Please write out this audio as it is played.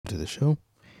the show.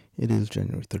 It is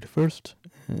January 31st,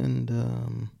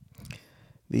 and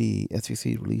the SEC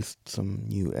released some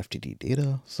new FTD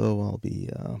data, so I'll be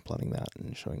plotting that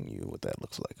and showing you what that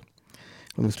looks like.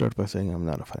 Let me start by saying I'm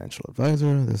not a financial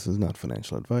advisor. This is not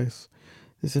financial advice.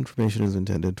 This information is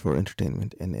intended for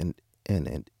entertainment and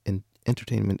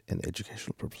entertainment and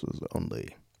educational purposes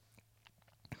only.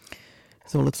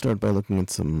 So let's start by looking at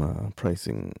some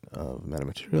pricing of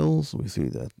metamaterials. We see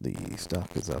that the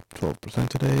stock is up 12%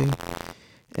 today,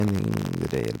 ending the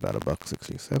day at about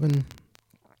 $1.67.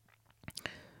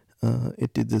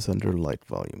 It did this under light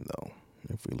volume though.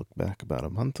 If we look back about a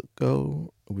month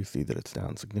ago, we see that it's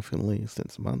down significantly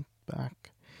since a month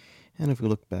back. And if we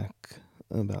look back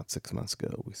about 6 months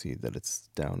ago, we see that it's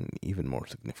down even more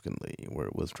significantly, where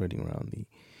it was trading around the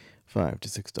 $5 to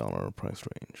 $6 price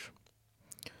range.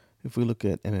 If we look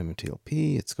at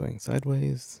MMTLP, it's going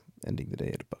sideways, ending the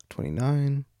day at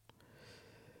 $1.29.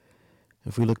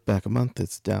 If we look back a month,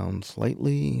 it's down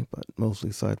slightly, but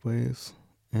mostly sideways.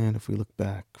 And if we look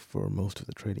back for most of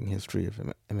the trading history of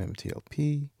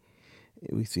MMTLP,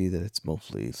 we see that it's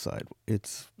mostly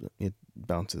it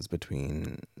bounces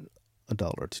between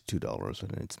 $1 to $2,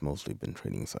 and it's mostly been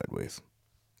trading sideways.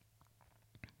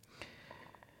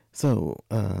 So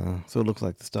it looks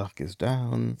like the stock is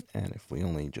down, and if we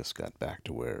only just got back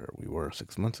to where we were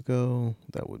 6 months ago,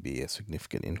 that would be a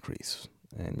significant increase,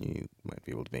 and you might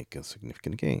be able to make a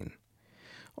significant gain.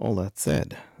 All that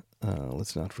said,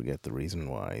 let's not forget the reason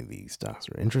why these stocks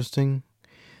are interesting.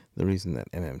 The reason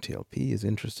that MMTLP is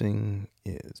interesting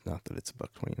is not that it's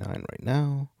 $1.29 right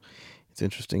now. It's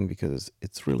interesting because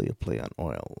it's really a play on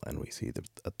oil, and we see that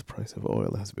the price of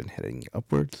oil has been heading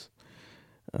upwards.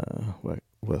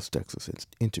 West Texas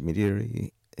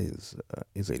Intermediary is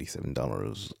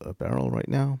 $87 a barrel right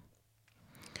now,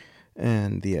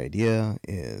 and the idea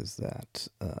is that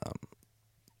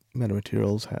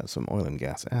Metamaterials has some oil and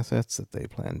gas assets that they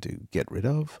plan to get rid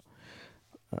of.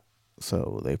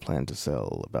 So they plan to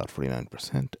sell about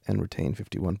 49% and retain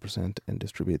 51% and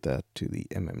distribute that to the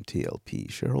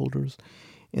MMTLP shareholders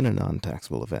in a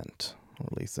non-taxable event. Or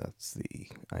at least that's the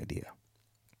idea.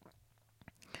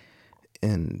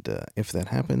 And if that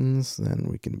happens, then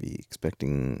we can be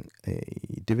expecting a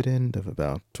dividend of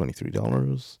about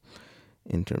 $23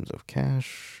 in terms of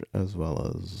cash, as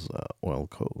well as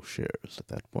Oilco shares at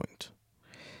that point.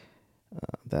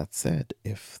 That said,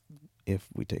 if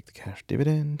we take the cash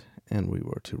dividend and we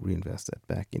were to reinvest that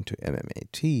back into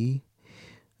MMAT,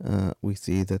 we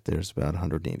see that there's about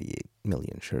 188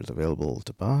 million shares available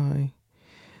to buy,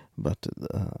 but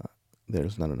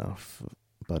there's not enough.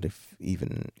 But if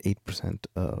even 8%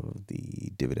 of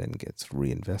the dividend gets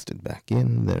reinvested back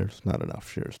in, there's not enough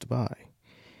shares to buy.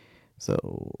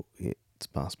 So it's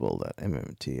possible that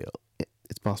MMAT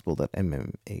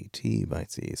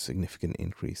might see a significant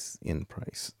increase in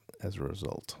price as a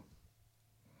result.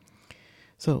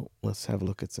 So let's have a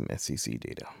look at some SEC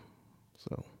data.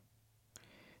 So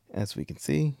as we can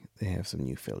see, they have some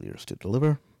new failures to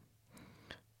deliver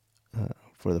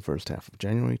for the first half of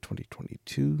January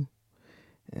 2022,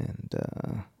 and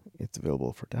it's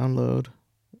available for download.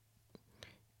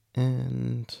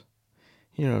 And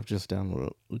here I've just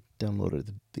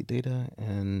downloaded the data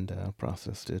and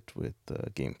processed it with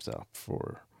GameStop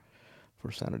for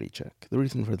sanity check. The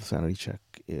reason for the sanity check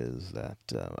is that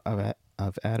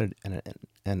I've added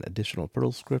an additional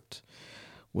Perl script,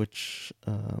 which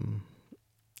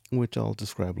I'll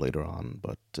describe later on.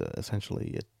 But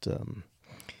essentially,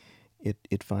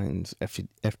 it finds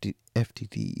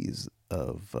FTDs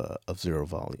of zero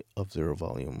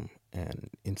volume and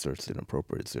inserts an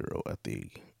appropriate zero at the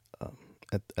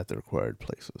required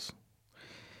places.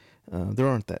 There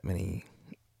aren't that many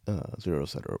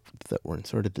zeros that were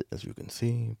inserted, as you can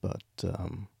see, but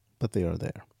they are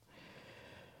there.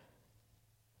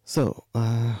 So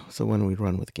when we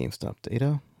run with GameStop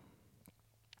data,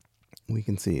 we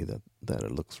can see that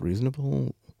it looks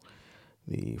reasonable.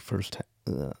 The first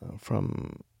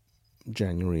from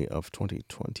January of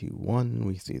 2021,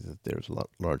 we see that there's a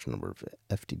large number of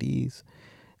FTDs,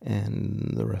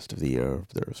 and the rest of the year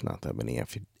there's not that many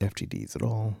FTDs at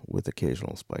all, with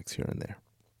occasional spikes here and there.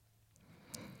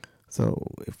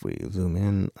 So if we zoom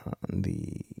in on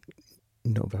the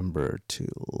November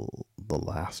till the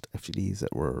last FTDs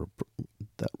that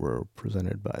were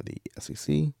presented by the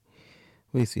SEC,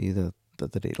 we see that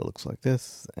the data looks like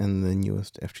this, and the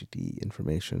newest FTD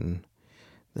information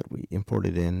that we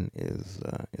imported in is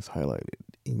highlighted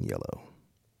in yellow.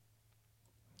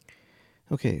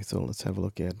 Okay, so let's have a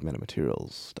look at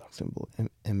metamaterials, stock symbol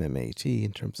MMAT,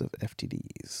 in terms of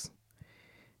FTDs.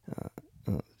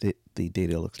 the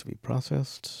data looks to be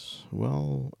processed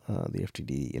well. The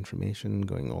FTD information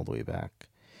going all the way back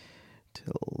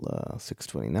till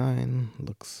 6/29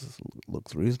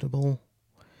 looks reasonable.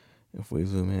 If we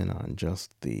zoom in on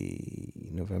just the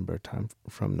November time,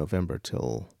 from November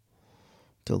till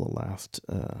the last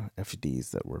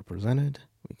FTDs that were presented,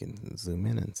 we can zoom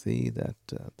in and see that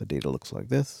the data looks like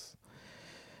this.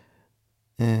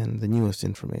 And the newest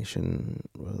information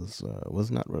was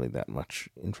not really that much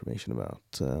information about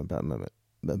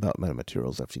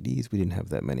metamaterials FTDs. We didn't have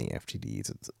that many FTDs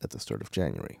at the start of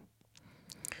January.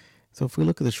 So if we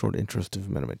look at the short interest of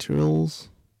metamaterials,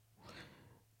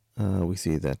 we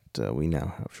see that we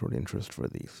now have short interest for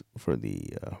the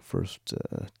first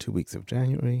 2 weeks of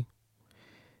January.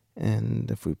 And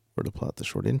if we were to plot the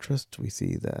short interest, we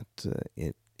see that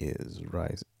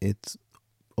it's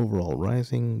overall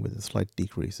rising with a slight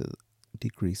decrease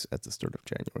at the start of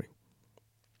January.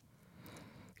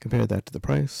 Compare that to the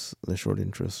price. The short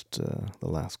interest, the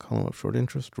last column of short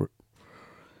interest,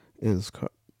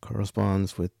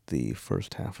 corresponds with the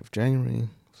first half of January.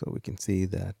 So we can see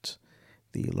that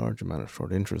the large amount of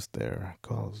short interest there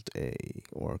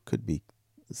could be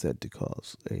said to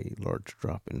cause a large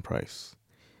drop in price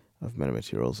of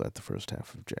metamaterials at the first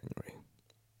half of January.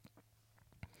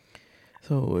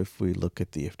 So if we look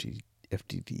at the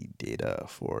FTD data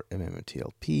for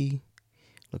MMTLP,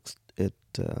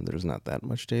 there's not that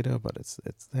much data, but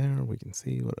it's there. We can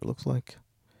see what it looks like.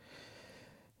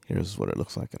 Here's what it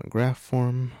looks like in a graph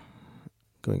form,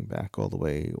 going back all the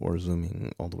way or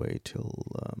zooming all the way till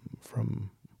from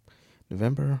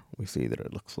November. We see that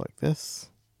it looks like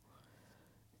this.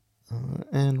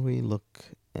 And we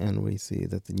look and we see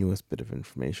that the newest bit of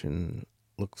information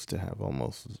looks to have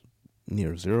almost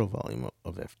near zero volume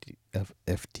of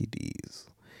FTDs.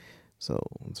 So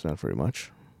it's not very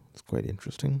much. It's quite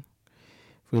interesting.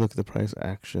 If we look at the price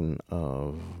action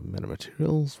of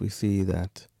metamaterials, we see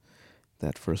that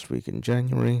first week in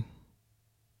January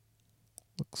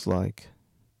looks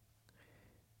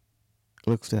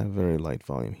to have very light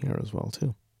volume here as well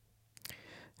too.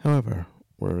 However,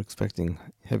 we're expecting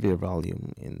heavier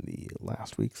volume in the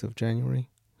last weeks of January,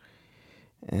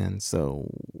 and so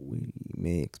we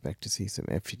may expect to see some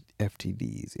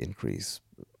FTDs increase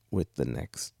with the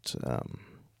next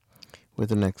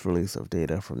release of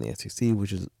data from the SEC,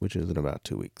 which is in about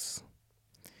 2 weeks.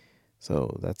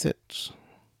 So that's it.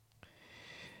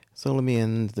 So let me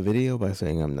end the video by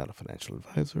saying I'm not a financial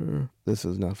advisor. This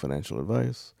is not financial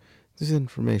advice. This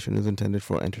information is intended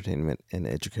for entertainment and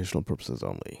educational purposes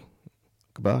only.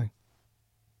 Goodbye.